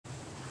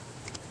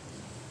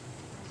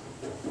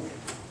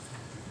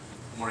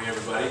Morning,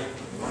 everybody.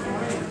 Good morning.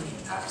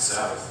 Happy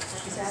Sabbath.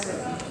 Happy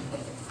Sabbath.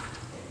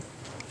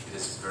 It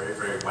is very,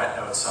 very wet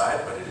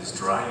outside, but it is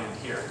dry in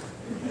here.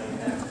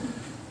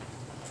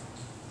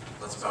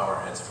 Let's bow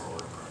our heads for a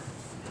word of prayer.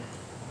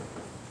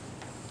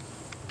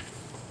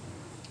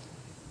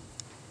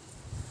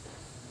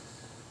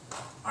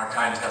 Our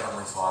kind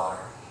Heavenly Father,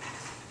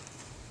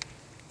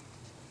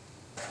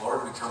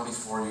 Lord, we come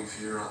before you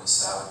here on the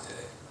Sabbath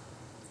day,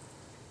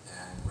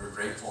 and we're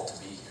grateful to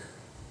be here.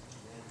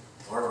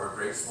 Lord, we're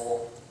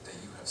grateful that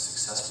you have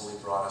successfully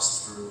brought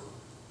us through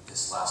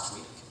this last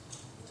week.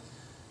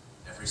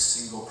 Every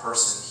single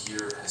person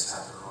here has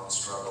had their own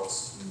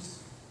struggles. And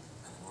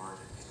Lord,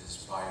 it is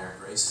by your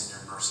grace and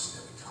your mercy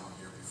that we come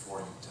here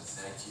before you to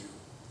thank you.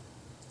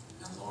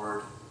 And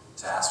Lord,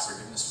 to ask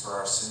forgiveness for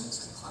our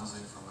sins and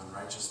cleansing from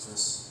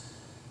unrighteousness,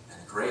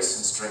 and grace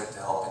and strength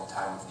to help in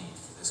time of need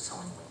for this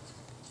coming week.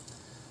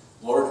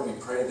 Lord, we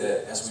pray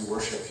that as we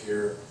worship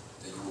here,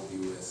 that you will be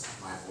with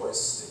my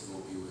voice, that you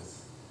will be with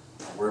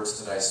the words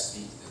that I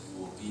speak, that you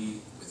will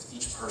be with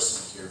each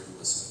person here who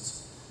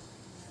listens.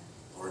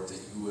 Lord, that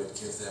you would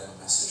give them a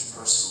message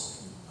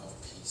personally of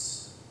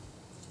peace.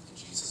 In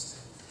Jesus'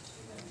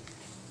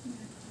 name.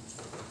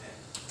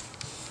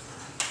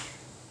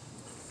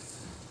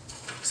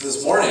 So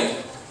this morning,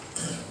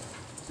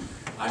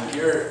 I'm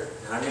here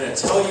and I'm going to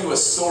tell you a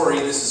story.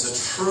 This is a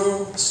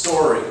true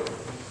story.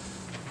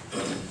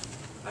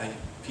 I think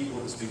people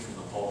who speak from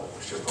the pulpit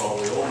should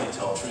probably only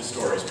tell true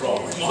stories,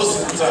 probably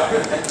most of the time.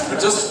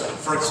 But just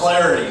for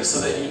clarity, so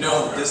that you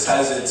know that this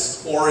has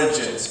its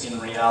origins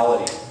in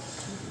reality.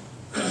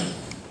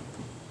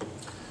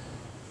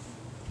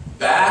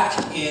 Back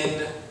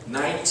in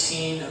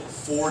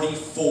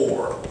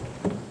 1944,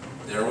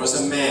 there was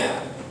a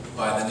man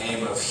by the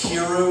name of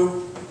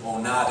Hiro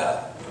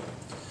Onoda.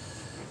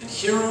 And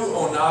Hiro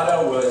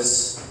Onoda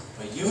was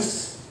a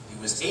youth. He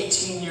was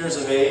 18 years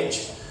of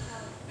age.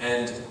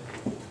 And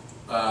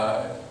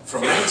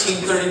from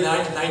 1939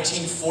 to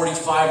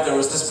 1945, there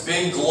was this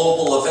big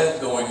global event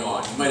going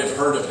on. You might have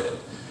heard of it. It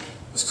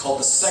was called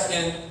the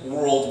Second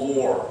World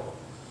War.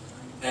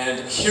 And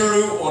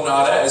Hiro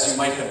Onoda, as you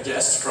might have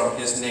guessed from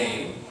his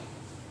name,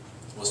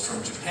 was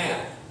from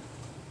Japan.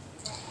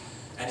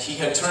 And he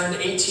had turned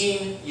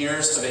 18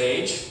 years of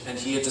age, and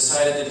he had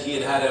decided that he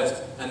had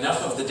had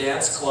enough of the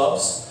dance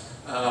clubs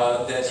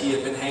that he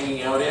had been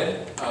hanging out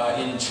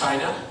in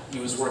China. He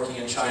was working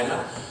in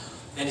China.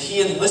 And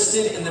he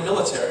enlisted in the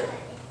military.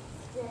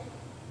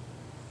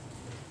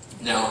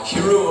 Now,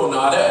 Hiro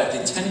Onoda, at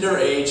the tender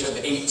age of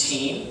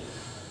 18,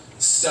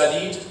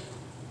 studied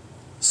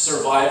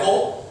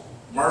survival,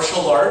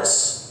 martial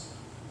arts,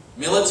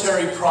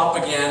 military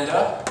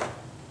propaganda,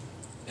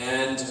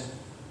 and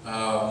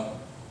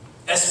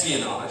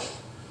espionage.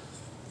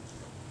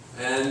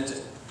 And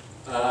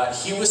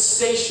he was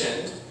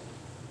stationed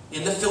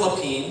in the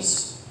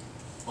Philippines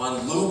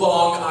on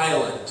Lubong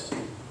Island.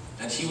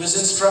 And he was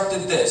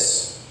instructed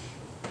this: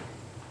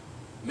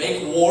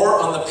 make war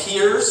on the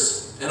piers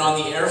and on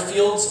the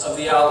airfields of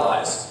the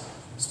Allies,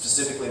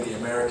 specifically the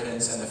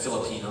Americans and the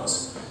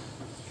Filipinos,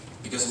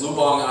 because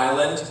Lubong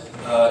Island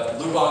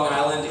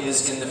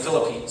is in the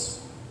Philippines.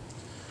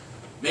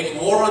 Make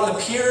war on the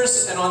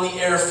piers and on the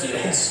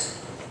airfields.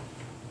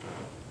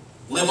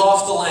 Live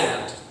off the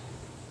land.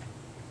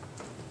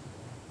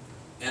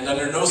 And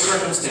under no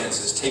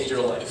circumstances take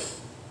your life.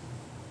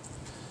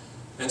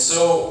 And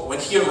so when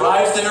he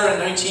arrived there in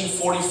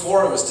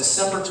 1944, it was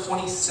December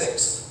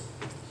 26th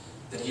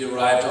that he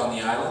arrived on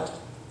the island,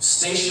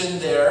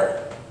 stationed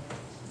there.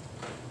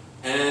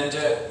 And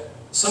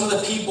some of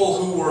the people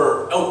who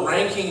were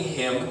outranking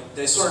him,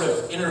 they sort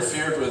of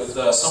interfered with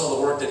some of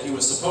the work that he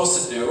was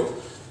supposed to do.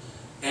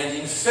 And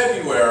in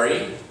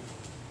February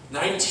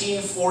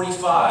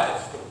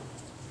 1945,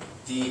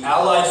 the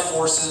Allied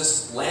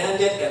forces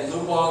landed at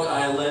Lubong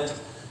Island,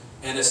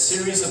 and a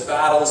series of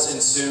battles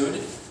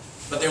ensued,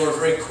 but they were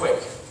very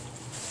quick.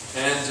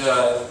 And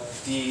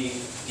the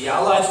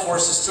Allied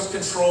forces took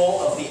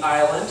control of the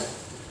island,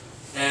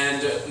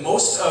 and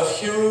most of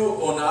Hiro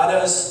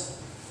Onoda's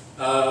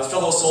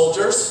fellow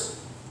soldiers,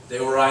 they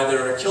were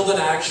either killed in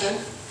action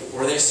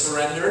or they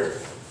surrendered.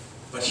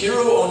 But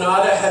Hiro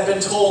Onoda had been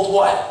told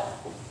what?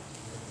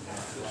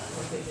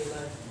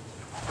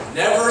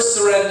 Never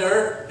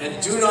surrender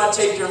and do not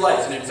take your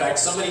life. And in fact,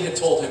 somebody had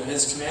told him,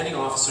 his commanding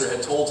officer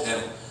had told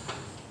him,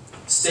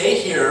 stay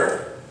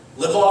here,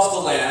 live off the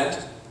land,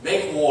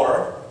 make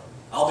war,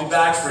 I'll be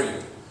back for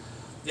you.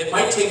 It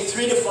might take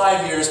 3 to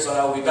 5 years, but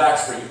I'll be back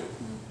for you.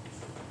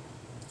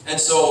 And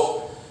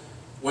so,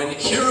 when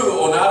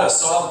Hiro Onoda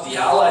saw that the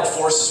Allied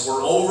forces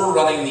were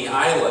overrunning the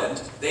island,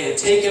 they had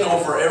taken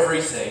over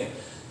everything,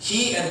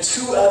 he and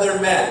 2 other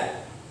men,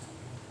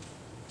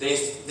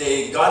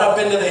 they got up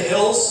into the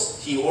hills,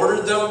 he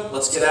ordered them,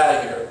 let's get out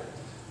of here.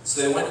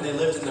 So they went and they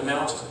lived in the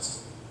mountains.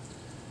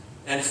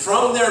 And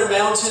from their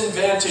mountain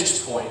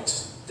vantage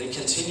point, they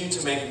continued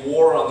to make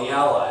war on the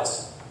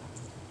Allies.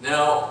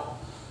 Now,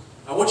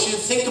 I want you to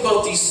think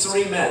about these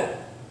 3 men.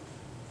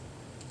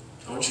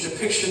 I want you to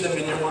picture them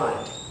in your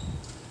mind.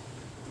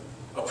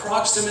 A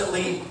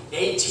approximately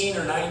 18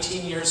 or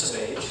 19 years of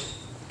age.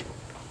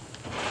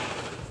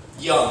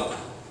 Young,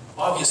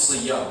 obviously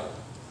young.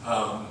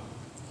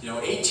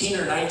 18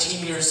 or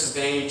 19 years of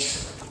age,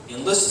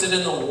 enlisted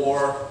in the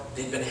war.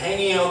 They'd been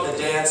hanging out in the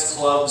dance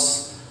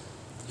clubs.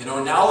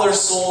 Now they're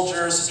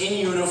soldiers in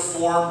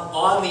uniform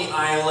on the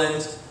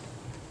island,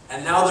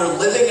 and now they're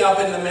living up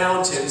in the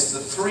mountains, the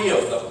three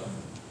of them.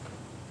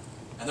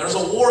 And there's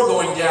a war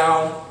going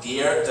down.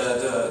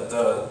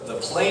 The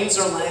planes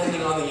are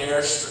landing on the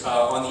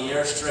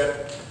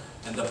airstrip,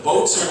 and the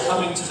boats are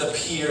coming to the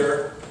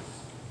pier.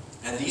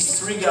 And these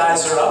three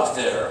guys are up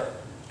there,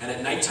 and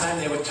at nighttime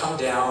they would come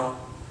down,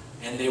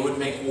 and they would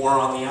make war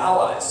on the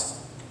Allies.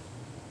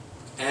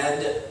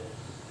 And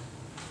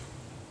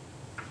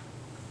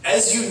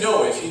as you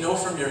know, if you know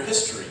from your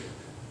history,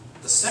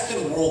 the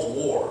Second World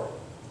War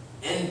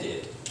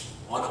ended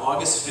on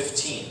August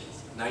 15,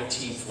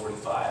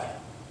 1945.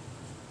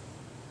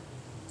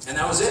 And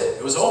that was it.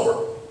 It was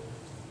over.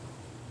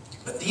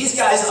 But these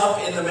guys up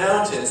in the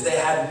mountains, they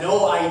had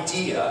no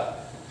idea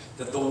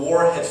that the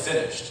war had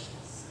finished.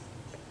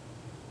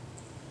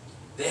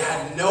 They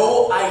had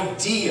no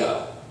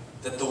idea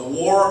that the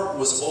war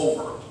was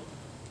over.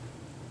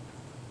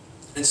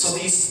 And so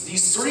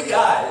these three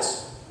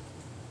guys,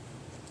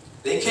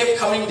 they kept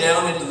coming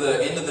down into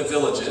the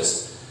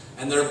villages,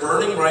 and they're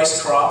burning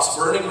rice crops,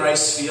 burning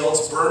rice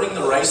fields, burning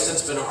the rice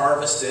that's been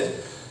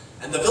harvested.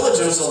 And the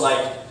villagers are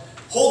like,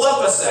 hold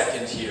up a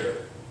second here.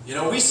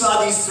 We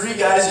saw these three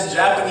guys in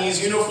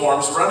Japanese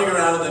uniforms running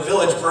around in the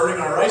village burning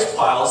our rice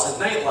piles at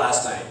night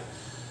last night.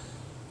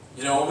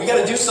 We got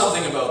to do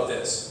something about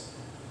this.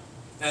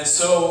 And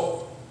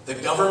so the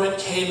government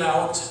came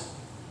out,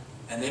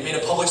 and they made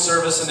a public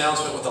service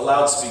announcement with a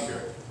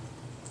loudspeaker.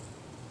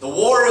 The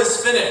war is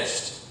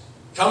finished.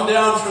 Come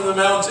down from the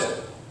mountain.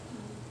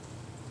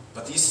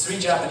 But these three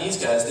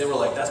Japanese guys, they were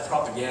like, that's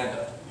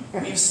propaganda.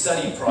 We've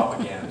studied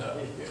propaganda.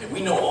 Okay,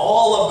 we know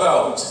all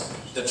about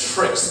the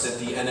tricks that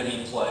the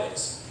enemy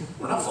plays.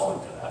 We're not falling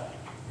for that.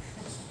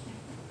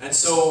 And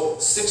so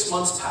 6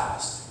 months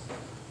passed,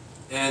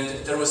 and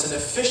there was an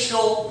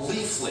official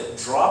leaflet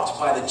dropped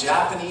by the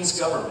Japanese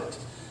government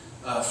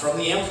from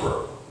the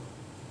emperor.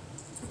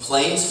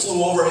 Planes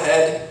flew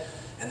overhead,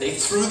 and they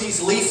threw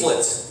these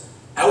leaflets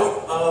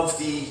out of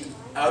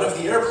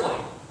the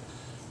airplane,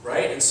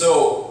 right? And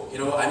so,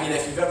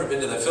 if you've ever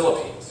been to the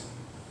Philippines,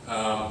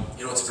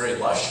 it's very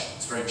lush,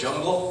 it's very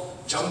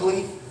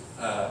jungly,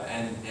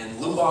 and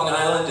Lubang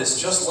Island is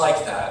just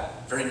like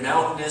that. Very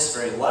mountainous,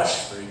 very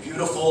lush, very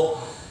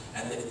beautiful,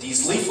 and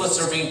these leaflets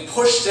are being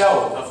pushed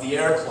out of the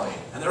airplane,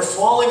 and they're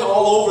falling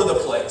all over the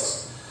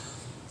place.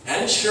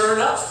 And sure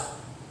enough,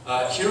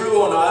 Hiro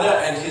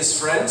Onada and his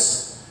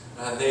friends,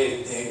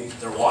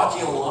 they're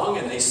walking along,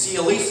 and they see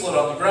a leaflet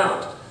on the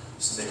ground.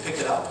 So they pick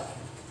it up,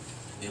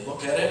 they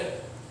look at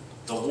it.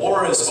 The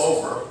war is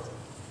over.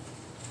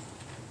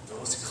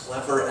 Those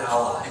clever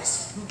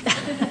allies.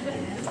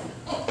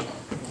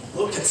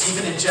 Look, it's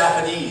even in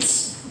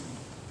Japanese.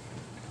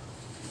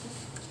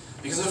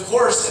 Because of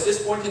course, at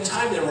this point in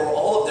time, there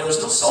was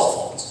no cell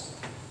phones.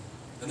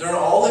 And there are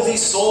all of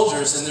these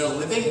soldiers, and they're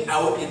living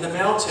out in the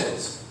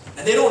mountains.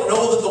 And they don't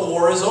know that the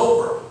war is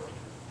over.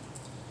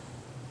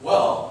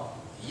 Well,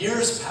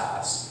 years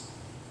pass,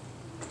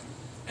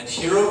 and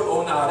Hiro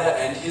Onada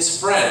and his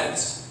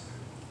friends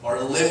are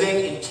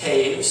living in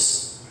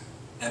caves,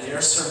 and they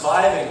are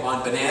surviving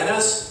on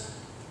bananas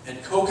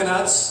and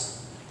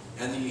coconuts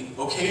and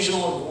the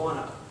occasional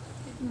iguana.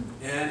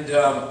 And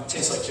it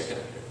tastes like chicken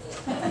here.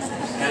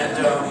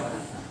 And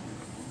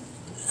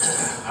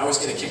I always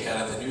get a kick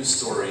out of the news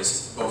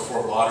stories about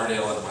Fort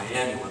Lauderdale and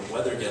Miami when the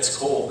weather gets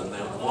cold and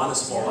the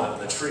iguanas fall out of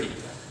the tree.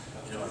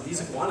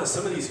 These iguanas,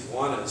 some of these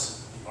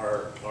iguanas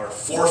are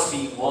 4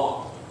 feet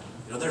long.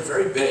 They're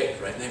very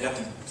big, right? And they've got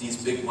these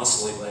big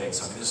muscly legs.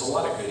 There's a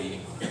lot of good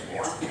eating on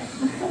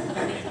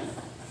iguana.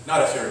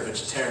 Not if you're a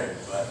vegetarian,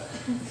 but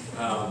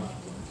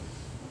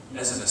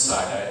as an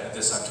aside,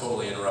 I'm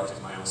totally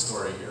interrupting my own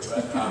story here,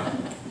 but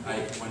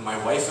when my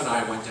wife and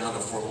I went down to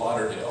Fort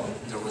Lauderdale,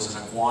 there was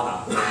an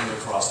iguana running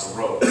across the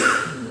road,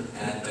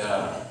 and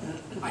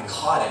I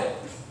caught it,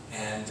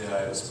 and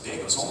it was big.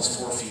 It was almost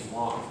 4 feet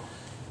long,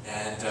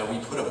 and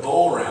we put a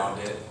bow around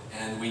it,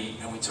 and we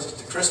took it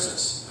to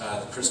Christmas,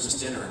 the Christmas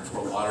dinner in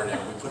Fort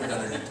Lauderdale. We put it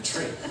underneath the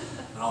tree,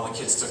 and all the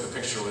kids took a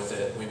picture with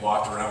it. We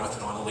walked around with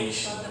it on a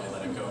leash, and then we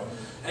let it go.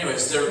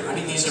 Anyways,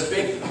 these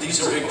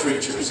are big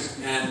creatures,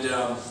 and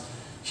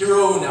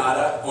Hiro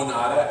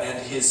Onada and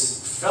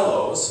his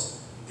fellows,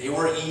 they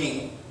were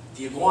eating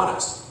the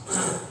iguanas.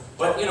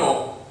 But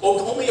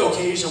only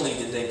occasionally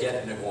did they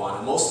get an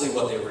iguana. Mostly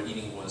what they were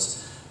eating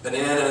was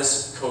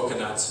bananas,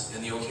 coconuts,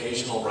 and the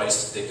occasional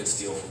rice that they could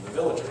steal from the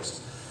villagers.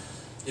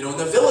 And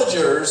the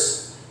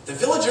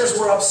villagers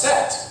were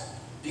upset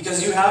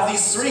because you have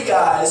these 3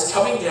 guys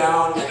coming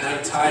down at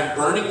nighttime,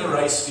 burning the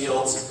rice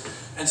fields.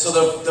 And so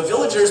the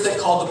villagers, they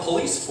called the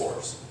police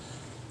force.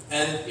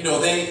 And,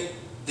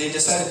 they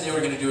decided they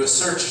were going to do a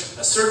search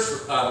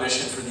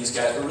mission for these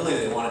guys, but really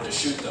they wanted to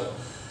shoot them.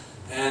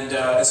 And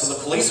so the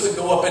police would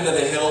go up into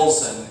the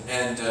hills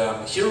and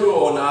And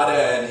Hiro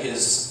Onada and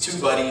his two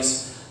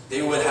buddies,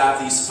 they would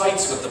have these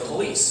fights with the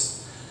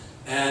police.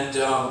 And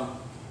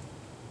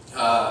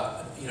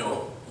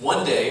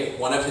one day,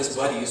 one of his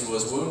buddies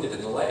was wounded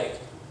in the leg.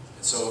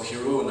 And so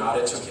Hiro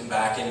Onada took him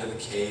back into the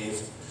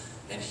cave,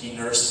 and he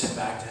nursed him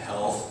back to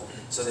health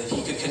so that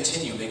he could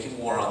continue making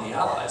war on the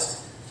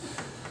Allies.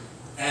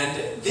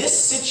 And this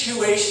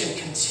situation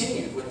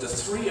continued with the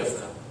three of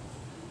them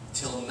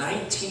till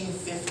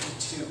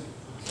 1952,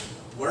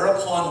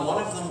 whereupon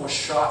one of them was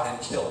shot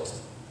and killed,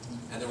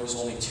 and there was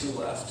only two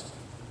left.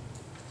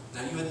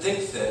 Now you would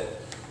think that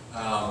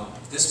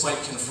this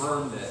might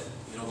confirm that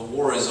the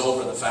war is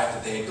over, the fact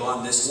that they had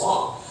gone this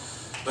long.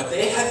 But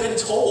they had been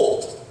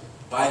told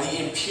by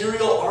the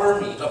Imperial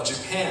Army of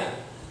Japan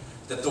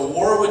that the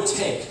war would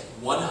take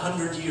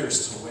 100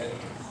 years to win.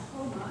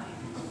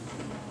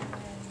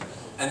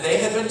 And they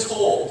had been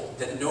told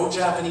that no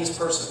Japanese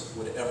person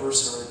would ever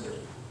surrender.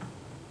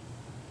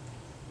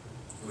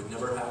 It would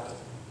never happen.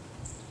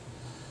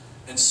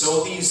 And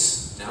so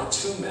these now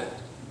two men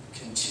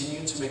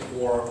continued to make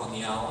war on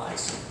the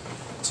Allies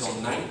until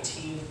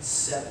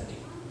 1970.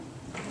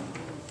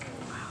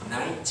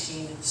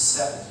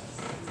 1970.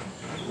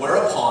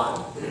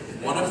 Whereupon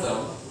one of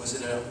them was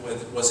in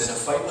a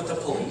fight with the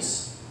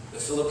police, the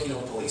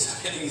Filipino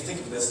police. I mean, you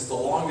think of this as the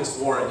longest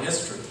war in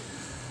history.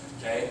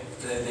 Okay,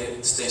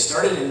 they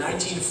started in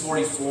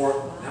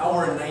 1944. Now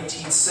we're in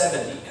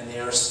 1970, and they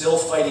are still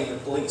fighting the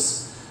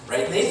police.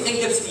 Right? And they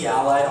think it's the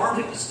Allied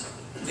armies.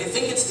 They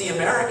think it's the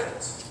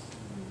Americans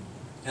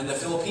and the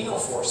Filipino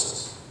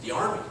forces, the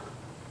army.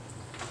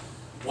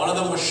 One of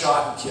them was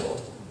shot and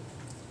killed,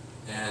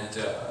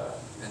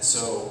 and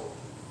so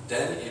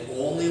then it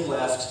only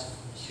left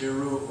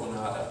Hiro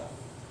Onada.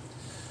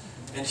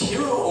 And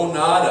Hiro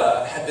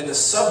Onada had been the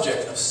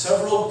subject of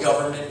several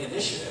government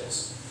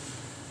initiatives.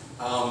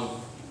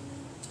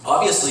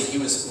 Obviously,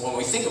 when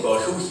we think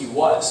about who he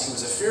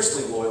was a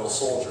fiercely loyal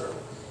soldier.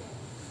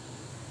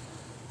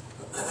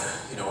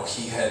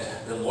 He had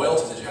been loyal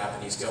to the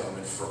Japanese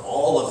government for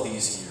all of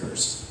these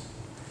years.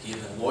 He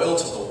had been loyal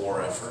to the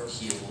war effort.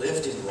 He had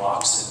lived in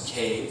rocks and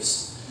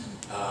caves.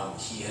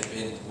 He had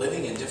been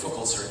living in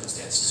difficult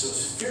circumstances, so he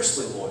was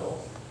fiercely loyal,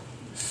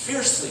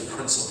 fiercely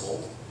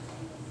principled,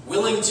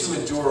 willing to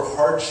endure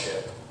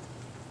hardship,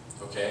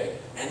 okay?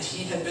 And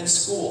he had been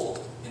schooled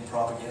in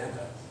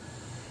propaganda.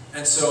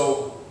 And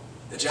so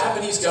the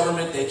Japanese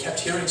government, they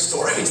kept hearing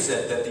stories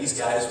that these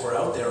guys were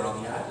out there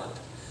on the island.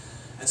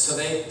 And so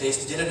they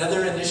did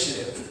another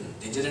initiative.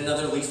 They did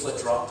another leaflet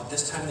drop, but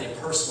this time they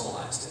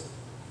personalized it.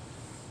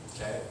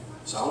 Okay?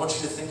 So I want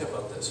you to think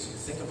about this. You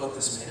think about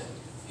this man.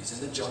 He's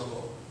in the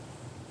jungle.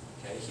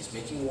 Okay? He's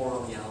making war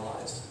on the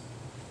Allies.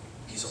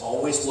 He's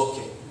always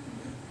looking.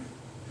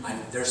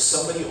 There's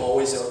somebody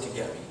always out to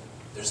get me.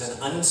 There's an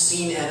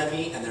unseen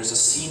enemy and there's a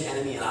seen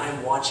enemy, and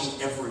I'm watching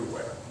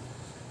everywhere.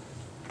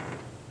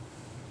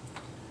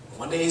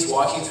 One day he's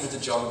walking through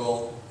the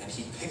jungle and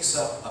he picks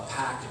up a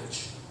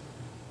package,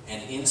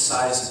 and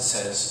inside it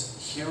says,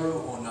 Hiro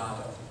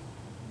Onada,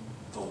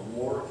 the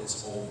war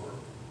is over.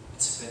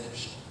 It's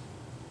finished.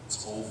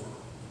 It's over.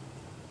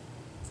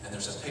 And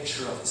there's a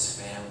picture of his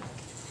family.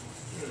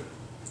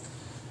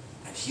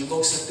 And he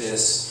looks at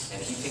this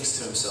and he thinks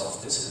to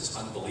himself, this is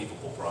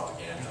unbelievable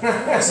propaganda.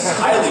 This is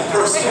highly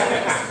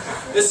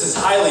personalized. This is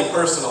highly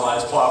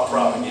personalized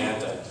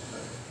propaganda.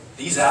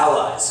 These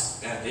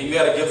allies, man, you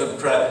got to give them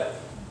credit.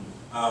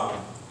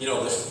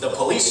 The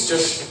police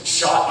just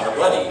shot your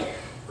buddy,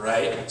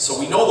 right? So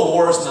we know the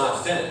war is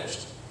not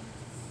finished.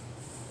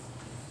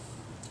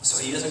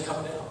 So he doesn't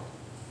come down.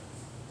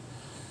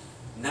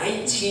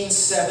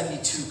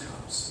 1972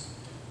 comes.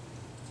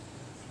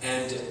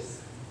 And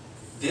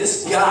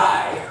this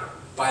guy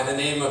by the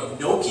name of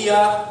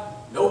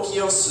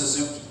Nokio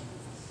Suzuki.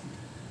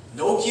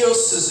 Nokio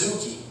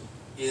Suzuki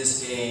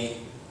is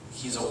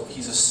he's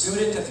a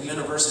student at the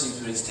university,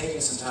 but he's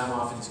taking some time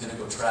off and he's going to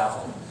go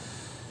traveling.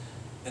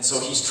 And so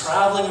he's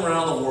traveling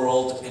around the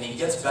world, and he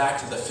gets back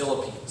to the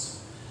Philippines.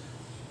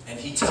 And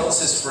he tells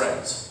his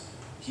friends,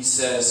 he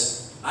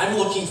says, I'm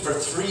looking for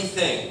three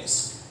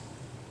things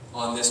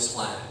on this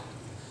planet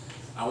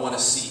I want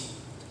to see.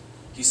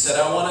 He said,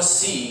 I want to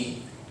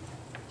see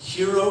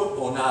Hiro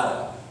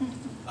Onada,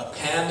 a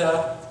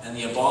panda, and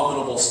the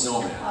abominable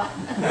snowman.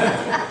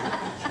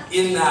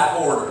 In that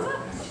order.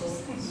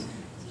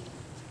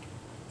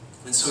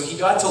 And so he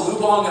got to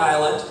Lubang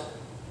Island,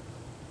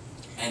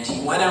 and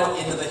he went out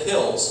into the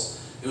hills.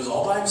 It was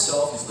all by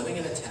himself. He's living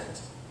in a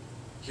tent.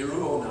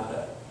 Hiro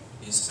Onada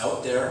is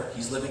out there.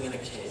 He's living in a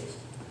cave.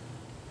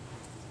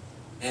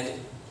 And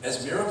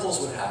as miracles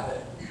would have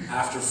it,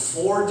 after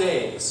 4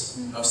 days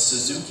of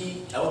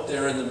Suzuki out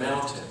there in the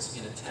mountains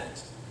in a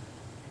tent,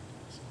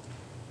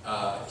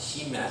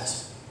 he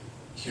met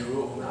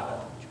Hiro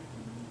Onada.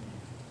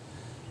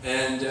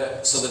 And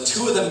so the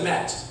two of them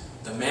met.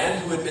 The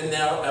man who had been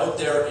out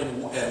there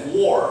at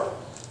war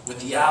with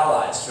the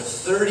Allies for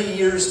 30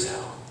 years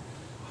now,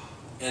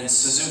 and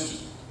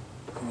Suzuki,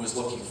 who was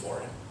looking for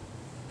him.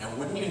 And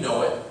wouldn't you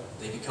know it,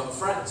 they become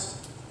friends.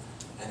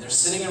 And they're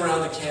sitting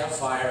around the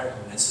campfire,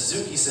 and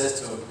Suzuki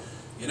says to him,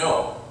 you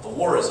know, the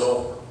war is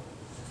over.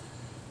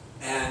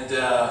 And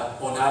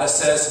Onada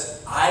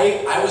says,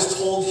 I was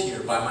told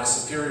here by my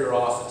superior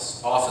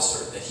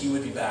officer that he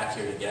would be back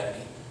here to get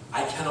me.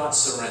 I cannot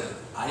surrender.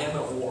 I am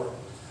at war.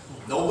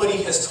 Nobody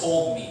has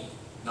told me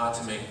not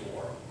to make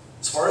war.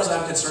 As far as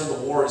I'm concerned,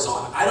 the war is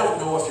on. I don't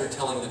know if you're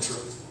telling the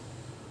truth.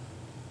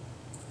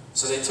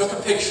 So they took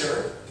a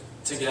picture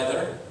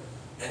together,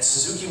 and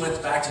Suzuki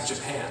went back to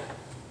Japan.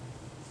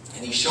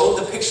 And he showed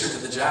the picture to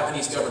the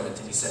Japanese government,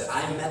 and he said,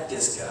 I met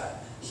this guy.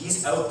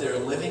 He's out there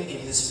living in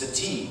his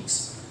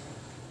fatigues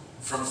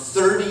from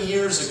 30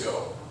 years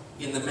ago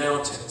in the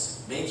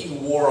mountains,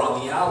 making war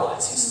on the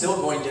Allies. He's still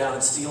going down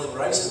and stealing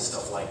rice and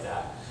stuff like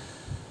that.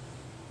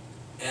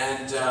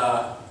 And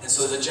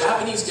so the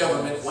Japanese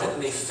government went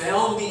and they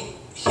found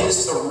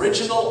his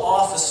original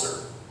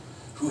officer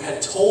who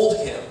had told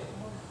him,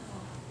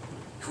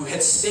 who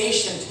had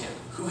stationed him,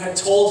 who had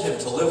told him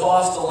to live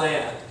off the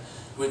land,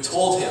 who had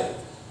told him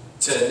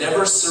to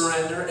never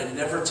surrender and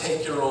never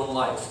take your own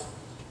life.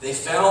 They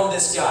found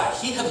this guy.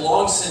 He had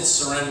long since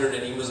surrendered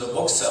and he was a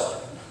bookseller.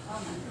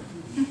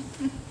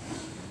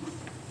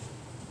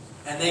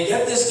 And they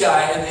get this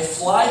guy and they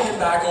fly him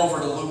back over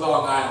to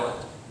Lubang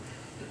Island.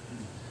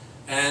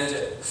 And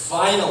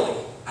finally,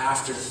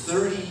 after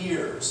 30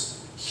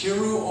 years,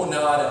 Hiro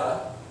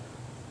Onada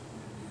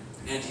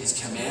and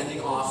his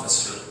commanding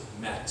officer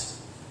met.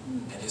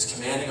 And his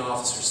commanding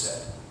officer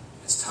said,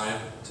 it's time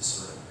to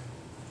surrender.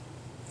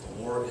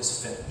 The war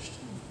is finished.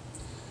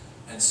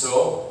 And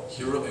so,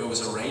 it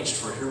was arranged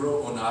for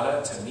Hiro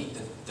Onada to meet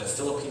the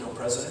Filipino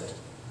president,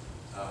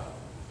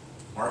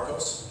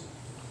 Marcos,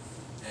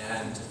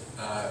 and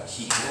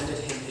he handed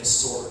him his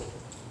sword.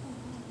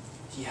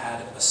 He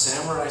had a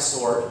samurai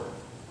sword,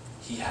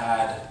 he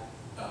had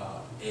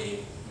a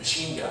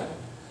machine gun,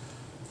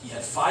 he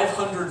had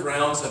 500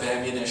 rounds of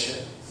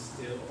ammunition,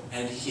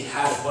 and he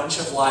had a bunch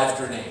of live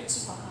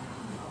grenades.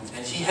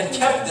 And he had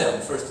kept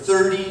them for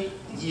 30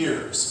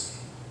 years.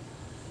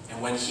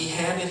 And when he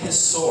handed his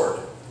sword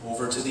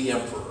over to the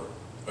emperor,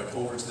 or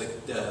over to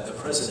the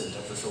president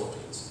of the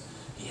Philippines,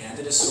 he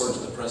handed his sword to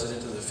the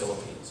president of the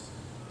Philippines,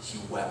 he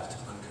wept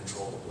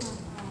uncontrollably.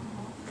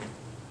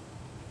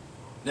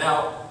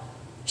 Now,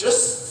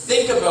 just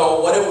think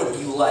about what it would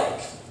be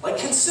like. Like,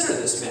 consider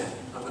this man.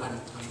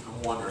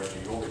 I'm wondering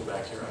here. You'll get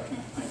back here.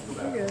 I can go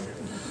back over here.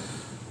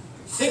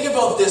 Think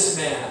about this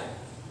man.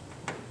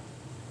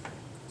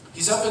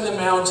 He's up in the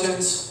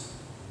mountains.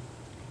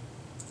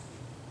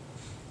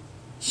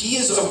 He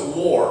is at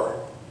war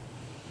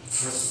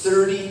for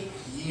 30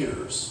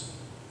 years.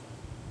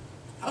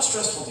 How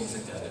stressful do you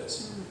think that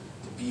is,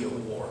 to be at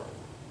war?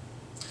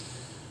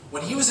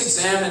 When he was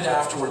examined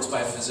afterwards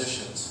by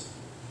physicians,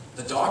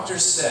 the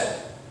doctors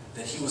said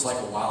that he was like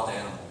a wild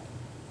animal.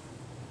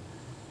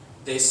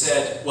 They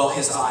said, well,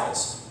 his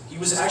eyes. He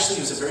was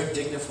a very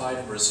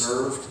dignified,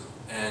 reserved,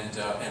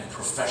 and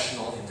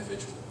professional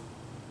individual.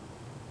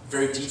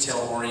 Very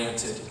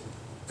detail-oriented,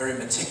 very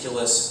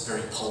meticulous,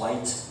 very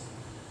polite.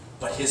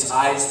 But his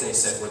eyes, they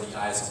said, were the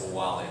eyes of a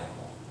wild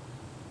animal.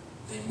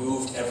 They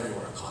moved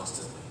everywhere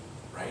constantly,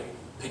 right?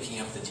 Picking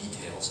up the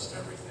details of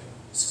everything.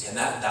 And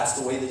that's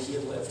the way that he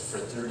had lived for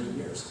 30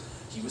 years.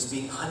 He was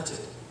being hunted.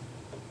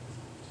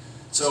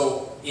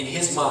 So, in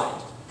his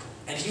mind,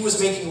 and he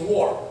was making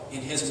war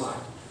in his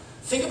mind.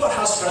 Think about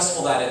how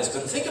stressful that is,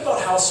 but think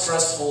about how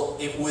stressful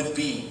it would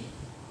be,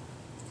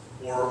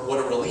 or what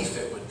a relief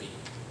it would be,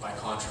 by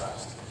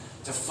contrast,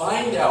 to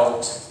find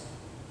out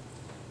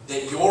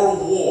that your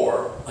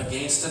war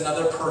against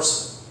another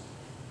person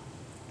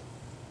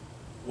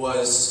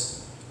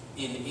was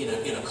in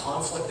a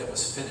conflict that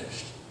was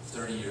finished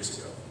 30 years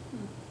ago,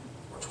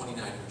 or 29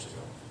 years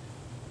ago.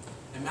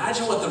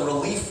 Imagine what the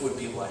relief would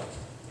be like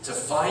to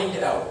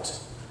find out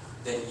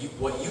that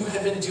what you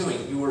had been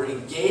doing, you were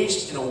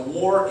engaged in a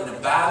war, in a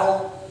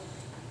battle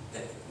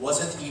that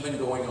wasn't even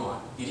going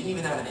on. You didn't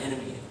even have an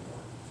enemy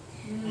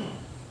anymore.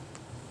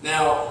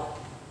 Now,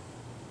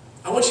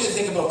 I want you to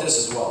think about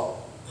this as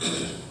well.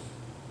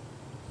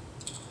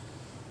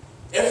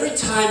 Every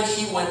time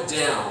he went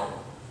down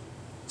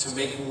to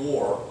make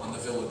war on the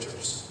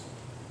villagers,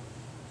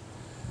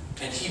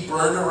 and he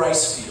burned a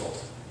rice field,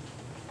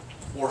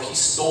 or he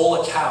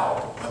stole a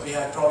cow. I mean,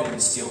 I probably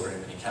didn't steal very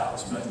many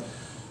cows, but,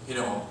 you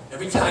know,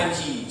 every time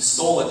he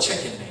stole a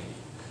chicken, maybe,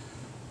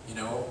 you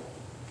know,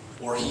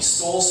 or he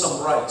stole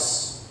some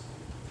rice,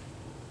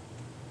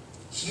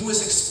 he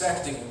was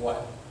expecting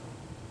what?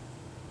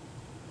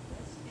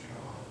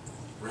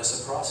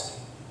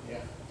 Reciprocity. Yeah.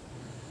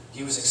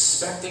 He was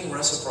expecting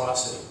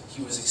reciprocity.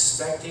 He was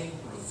expecting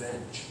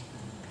revenge.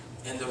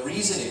 And the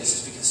reason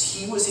is because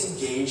he was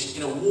engaged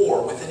in a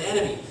war with an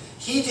enemy.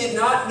 He did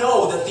not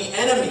know that the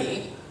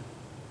enemy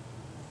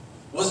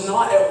was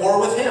not at war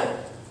with him.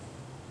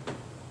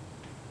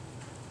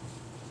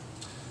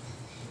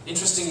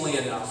 Interestingly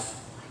enough,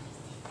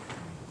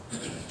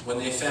 when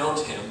they found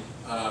him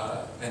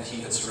and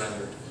he had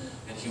surrendered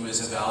and he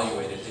was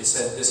evaluated, they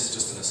said, this is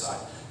just an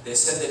aside, they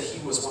said that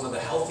he was one of the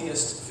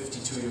healthiest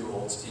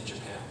 52-year-olds in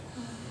Japan.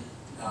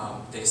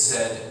 They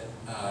said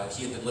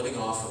he had been living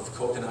off of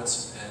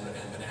coconuts and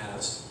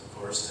bananas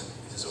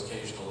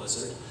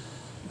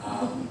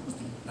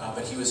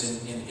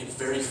was in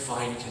very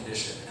fine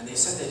condition. And they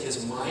said that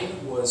his mind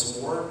was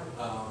more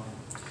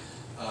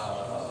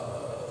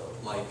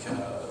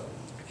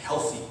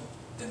healthy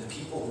than the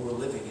people who were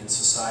living in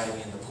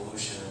society and the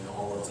pollution and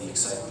all of the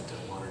excitement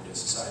of modern day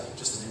society.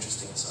 Just an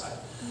interesting aside.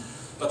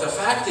 But the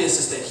fact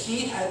is that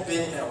he had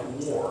been at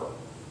war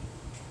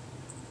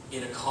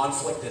in a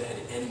conflict that had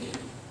ended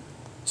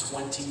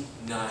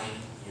 29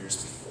 years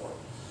before.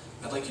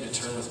 I'd like you to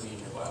turn with me in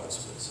your Bibles,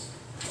 please,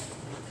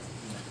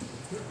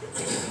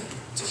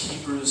 to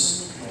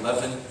Hebrews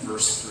 11,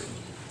 verse 3.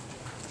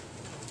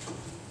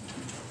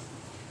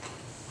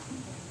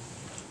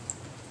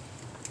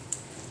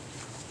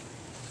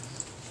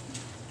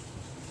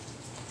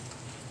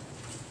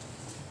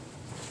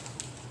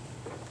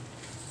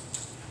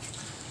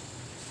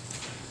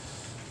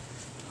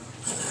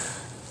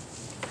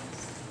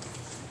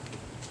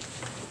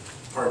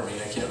 Pardon me,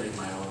 I can't read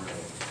my own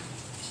writing.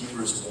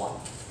 Hebrews 1,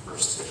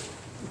 verse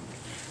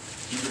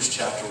 3. Hebrews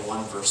chapter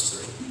 1, verse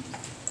 3.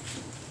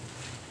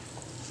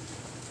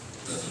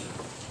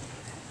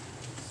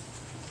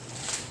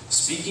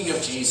 Speaking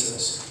of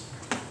Jesus,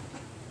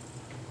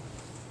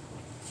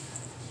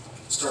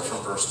 start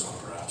from verse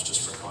 1 perhaps,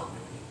 just for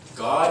continuity.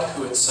 God,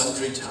 who at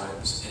sundry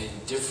times and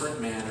in different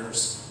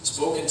manners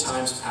spoke in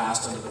times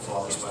past unto the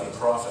fathers by the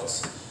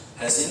prophets,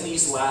 has in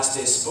these last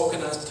days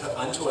spoken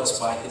unto us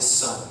by his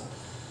Son,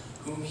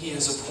 whom he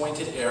has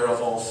appointed heir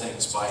of all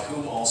things, by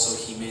whom also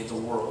he made the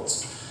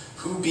worlds,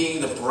 who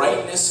being the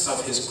brightness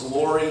of his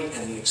glory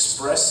and the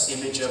express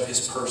image of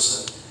his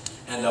person,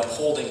 and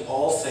upholding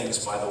all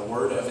things by the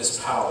word of his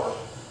power,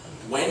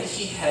 when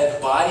he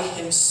had by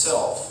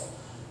himself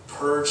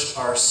purged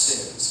our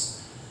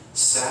sins,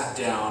 sat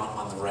down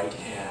on the right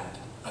hand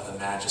of the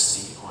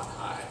majesty on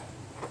high.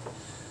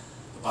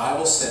 The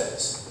Bible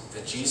says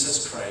that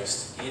Jesus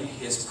Christ, in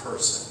his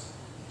person,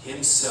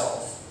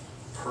 himself,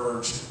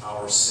 purged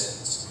our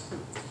sins.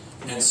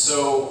 And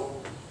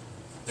so,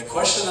 the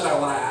question that I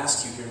want to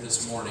ask you here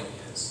this morning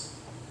is,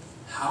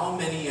 how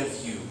many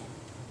of you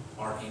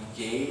are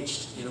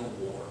engaged in a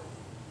war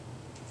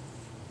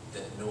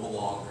that no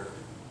longer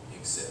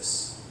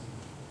exists?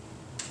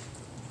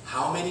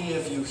 How many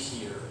of you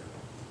here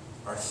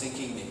are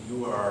thinking that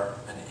you are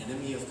an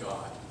enemy of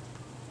God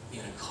in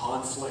a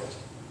conflict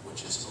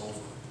which is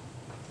over?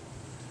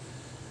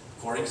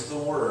 According to the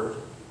Word,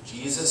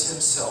 Jesus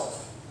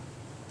himself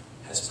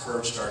has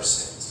purged our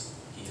sins.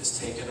 He has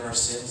taken our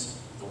sins.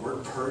 The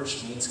word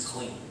purged means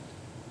clean,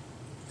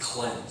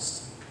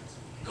 cleansed,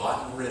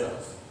 gotten rid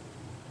of.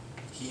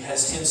 He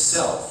has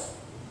himself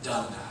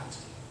done that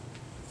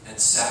and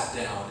sat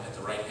down at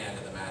the right hand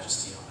of the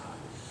majesty on high.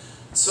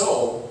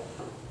 So,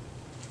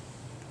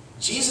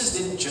 Jesus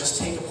didn't just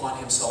take upon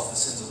himself the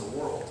sins of the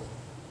world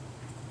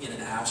in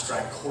an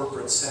abstract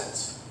corporate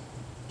sense.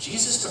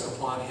 Jesus took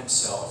upon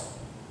himself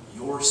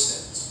your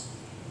sins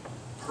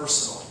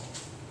personally.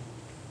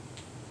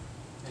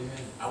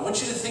 Amen. I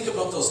want you to think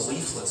about those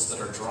leaflets that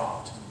are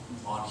dropped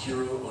on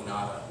Hiro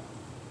Onada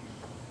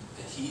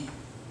that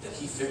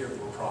he figured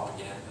were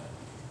propaganda.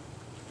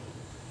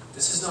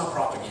 This is not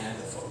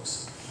propaganda,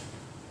 folks.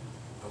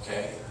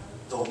 Okay?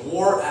 The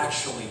war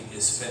actually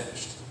is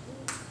finished.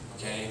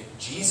 Okay?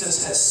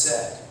 Jesus has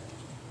said,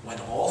 when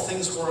all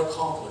things were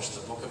accomplished,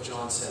 the book of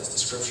John says, the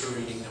scripture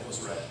reading that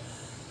was read,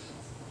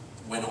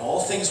 when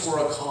all things were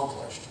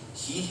accomplished,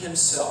 he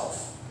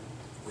himself,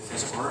 with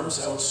his arms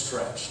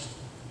outstretched,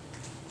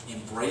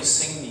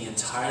 embracing the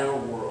entire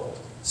world,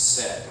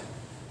 said,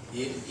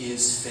 "It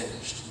is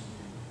finished."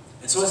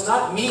 And so it's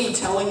not me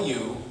telling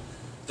you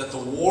that the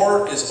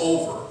war is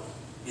over.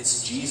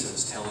 It's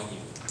Jesus telling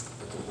you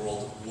that the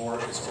war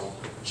is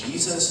over.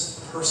 Jesus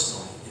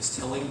personally is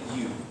telling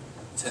you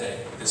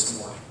today, this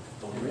morning,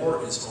 the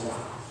war is over.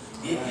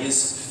 It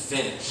is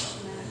finished.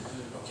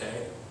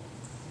 Okay?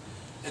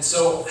 And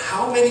so,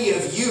 how many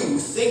of you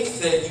think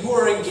that you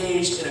are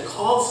engaged in a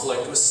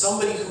conflict with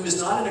somebody who is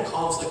not in a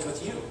conflict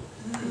with you?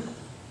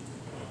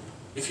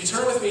 If you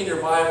turn with me in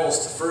your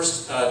Bibles to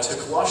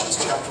Colossians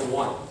chapter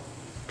 1.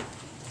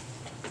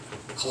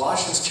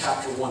 Colossians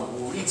chapter 1.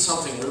 We'll read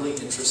something really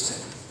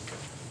interesting.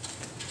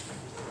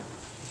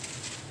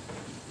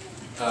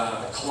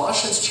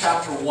 Colossians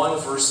chapter 1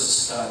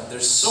 verses,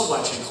 there's so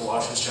much in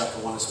Colossians chapter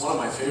 1. It's one of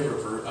my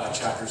favorite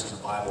chapters in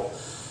the Bible.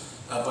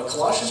 But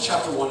Colossians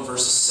chapter 1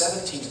 verses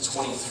 17 to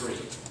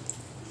 23.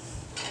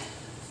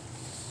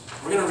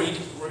 We're going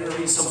to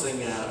read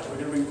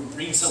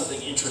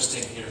something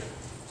interesting here.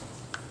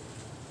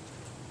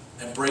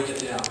 And break it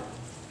down.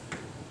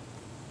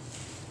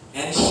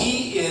 And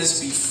he is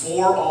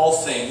before all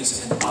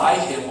things, and by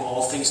him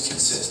all things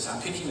consist.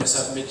 I'm picking this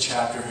up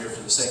mid-chapter here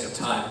for the sake of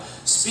time.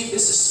 This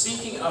is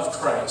speaking of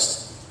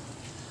Christ.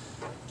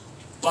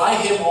 By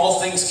him all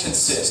things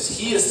consist.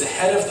 He is the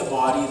head of the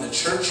body, the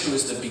church, who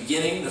is the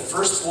beginning, the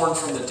firstborn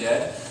from the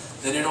dead,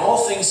 that in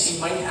all things he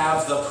might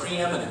have the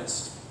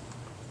preeminence.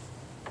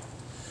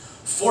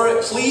 For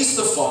it pleased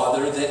the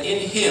Father that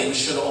in him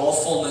should all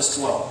fullness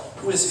dwell.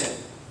 Who is him?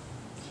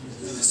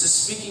 This is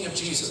speaking of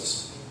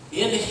Jesus.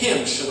 In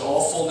him should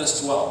all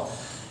fullness dwell.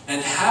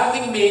 And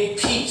having made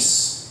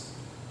peace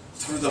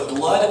through the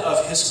blood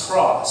of his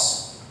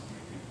cross.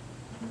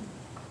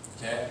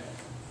 Okay?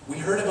 We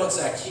heard about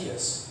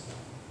Zacchaeus.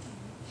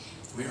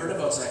 We heard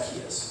about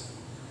Zacchaeus.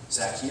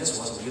 Zacchaeus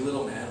was a wee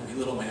little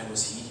man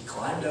was he. He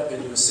climbed up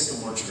into a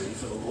sycamore tree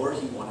for the Lord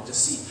he wanted to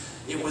see.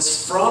 It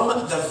was from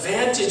the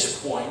vantage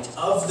point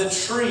of the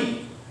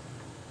tree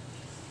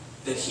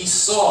that he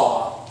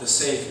saw the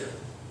Savior.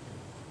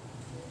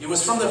 It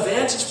was from the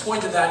vantage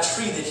point of that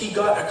tree that he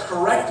got a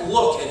correct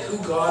look at who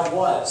God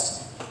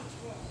was.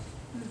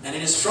 And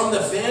it is from the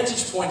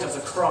vantage point of the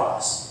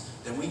cross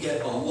that we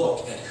get a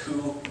look at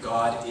who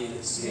God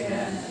is.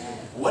 Yeah.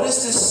 What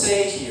does this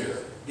say here?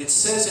 It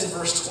says in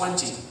verse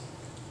 20,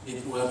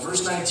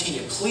 verse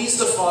 19, it pleased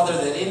the Father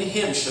that in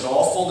him should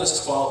all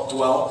fullness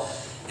dwell,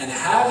 and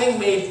having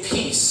made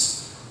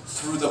peace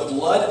through the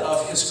blood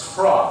of his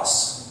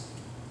cross.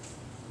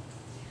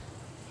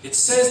 It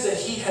says that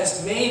he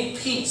has made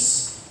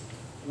peace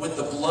with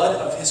the blood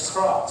of his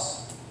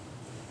cross.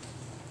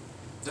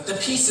 That the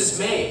peace is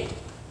made.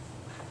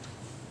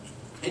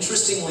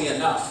 Interestingly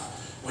enough,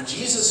 when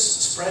Jesus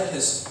spread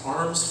his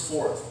arms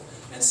forth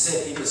and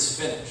said, "It is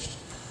finished,"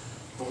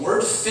 the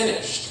word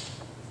finished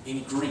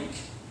in Greek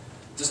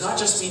does not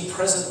just mean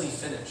presently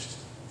finished.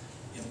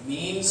 It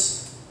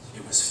means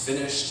it was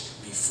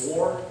finished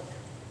before,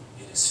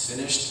 it is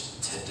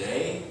finished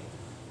today,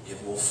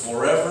 it will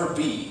forever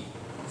be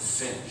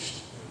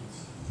finished.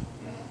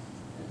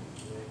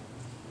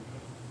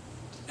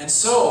 And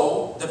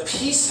so, the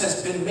peace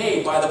has been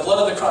made by the blood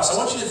of the cross. I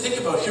want you to think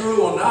about Hiro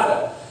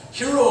Onada.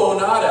 Hiro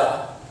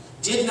Onada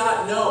did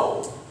not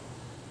know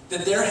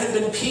that there had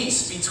been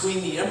peace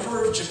between the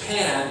Emperor of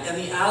Japan and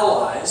the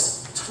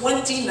Allies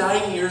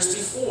 29 years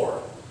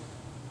before.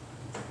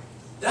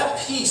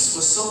 That peace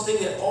was something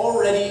that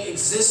already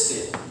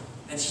existed,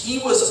 and he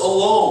was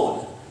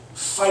alone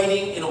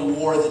fighting in a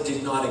war that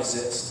did not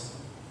exist.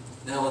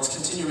 Now let's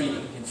continue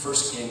reading in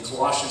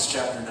Colossians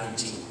chapter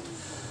 19.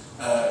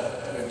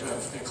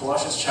 In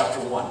Colossians chapter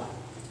 1.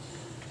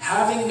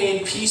 Having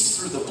made peace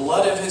through the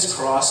blood of his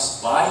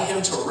cross, by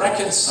him to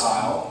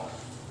reconcile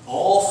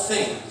all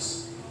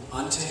things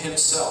unto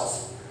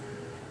himself.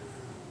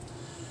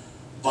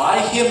 By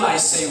him, I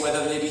say,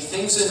 whether they be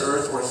things in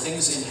earth or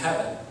things in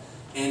heaven,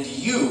 and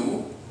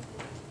you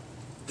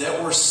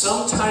that were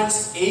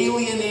sometimes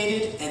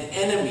alienated and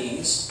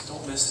enemies,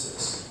 don't miss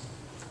this,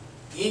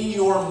 in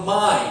your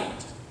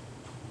mind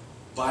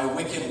by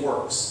wicked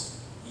works,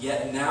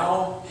 yet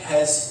now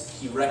has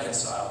he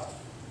reconciled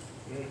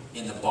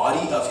in the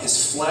body of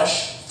his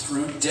flesh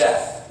through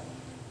death.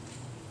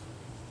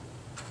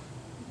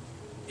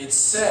 It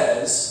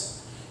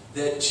says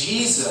that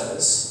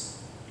Jesus,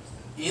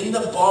 in the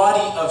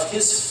body of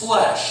his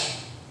flesh,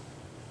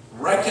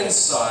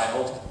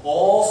 reconciled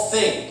all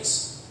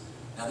things.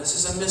 Now this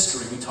is a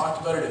mystery. We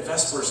talked about it at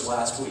Vespers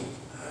last week.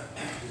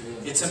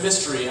 It's a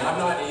mystery. I'm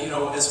not,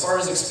 as far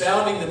as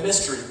expounding the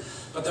mystery,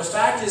 but the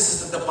fact is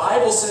that the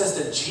Bible says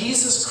that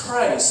Jesus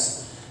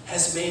Christ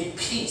has made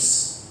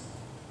peace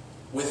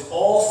with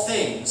all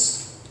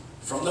things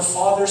from the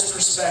Father's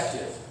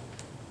perspective.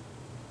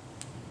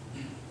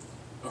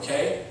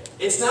 Okay?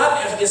 It's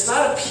not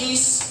a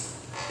peace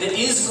that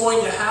is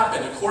going to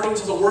happen. According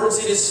to the words,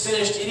 it is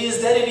finished. It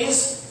is that it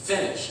is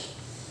finished.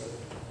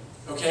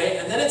 Okay?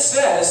 And then it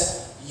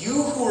says,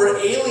 you who were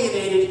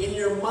alienated in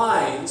your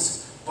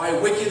minds by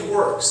wicked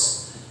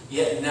works,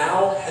 yet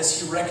now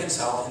has he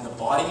reconciled in the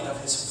body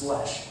of his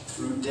flesh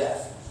through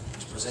death,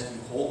 to present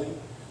you holy,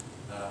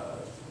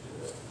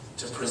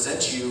 to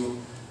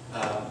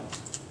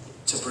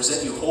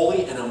present you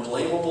holy and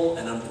unblameable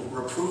and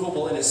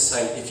unreprovable in his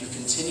sight, if you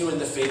continue in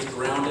the faith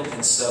grounded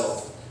and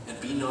settled, and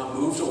be not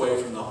moved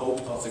away from the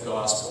hope of the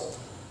gospel,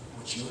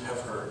 which you have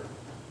heard.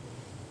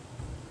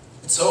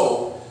 And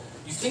so,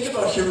 you think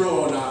about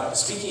Hiro Onada,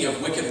 speaking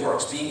of wicked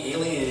works, being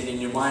alienated in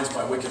your minds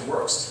by wicked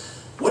works.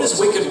 What does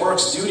wicked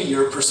works do to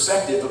your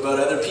perspective about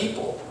other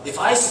people? If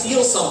I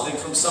steal something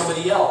from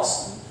somebody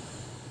else,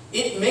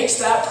 it makes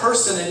that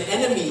person an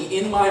enemy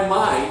in my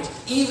mind,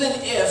 even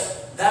if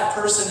that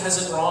person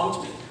hasn't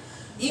wronged me.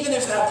 Even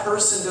if that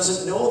person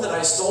doesn't know that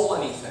I stole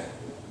anything.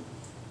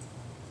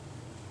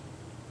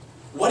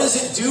 What does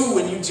it do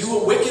when you do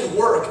a wicked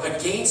work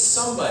against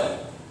somebody?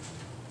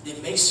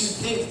 It makes you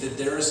think that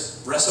there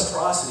is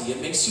reciprocity.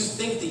 It makes you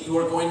think that you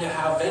are going to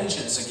have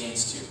vengeance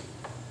against you.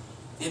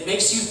 It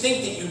makes you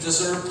think that you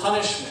deserve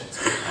punishment.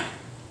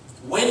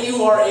 When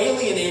you are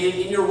alienated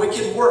in your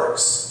wicked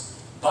works,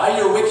 by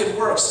your wicked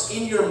works,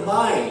 in your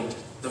mind,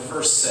 the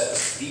verse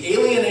says, the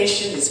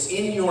alienation is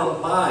in your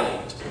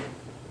mind,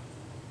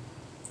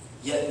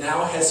 yet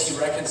now has he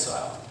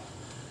reconciled.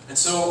 And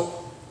so,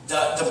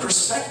 the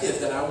perspective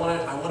that I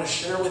want to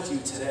share with you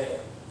today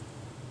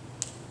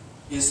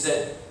is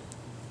that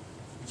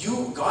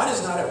God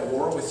is not at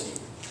war with you.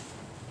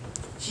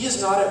 He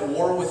is not at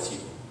war with you.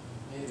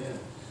 Amen.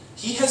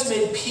 He has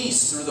made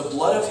peace through the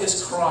blood of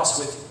his cross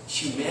with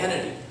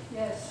humanity.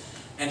 Yes.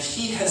 And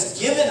he has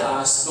given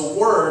us the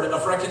word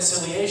of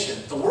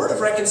reconciliation. The word of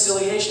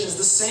reconciliation is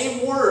the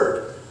same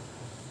word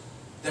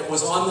that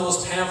was on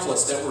those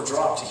pamphlets that were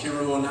dropped to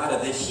Hiro Onada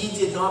that he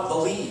did not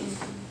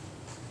believe.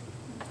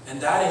 and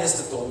that is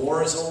that the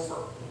war is over.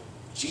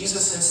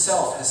 Jesus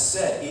himself has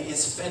said, it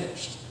is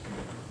finished.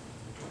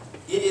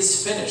 It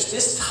is finished.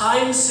 This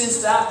time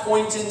since that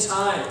point in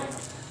time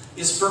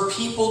is for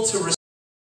people to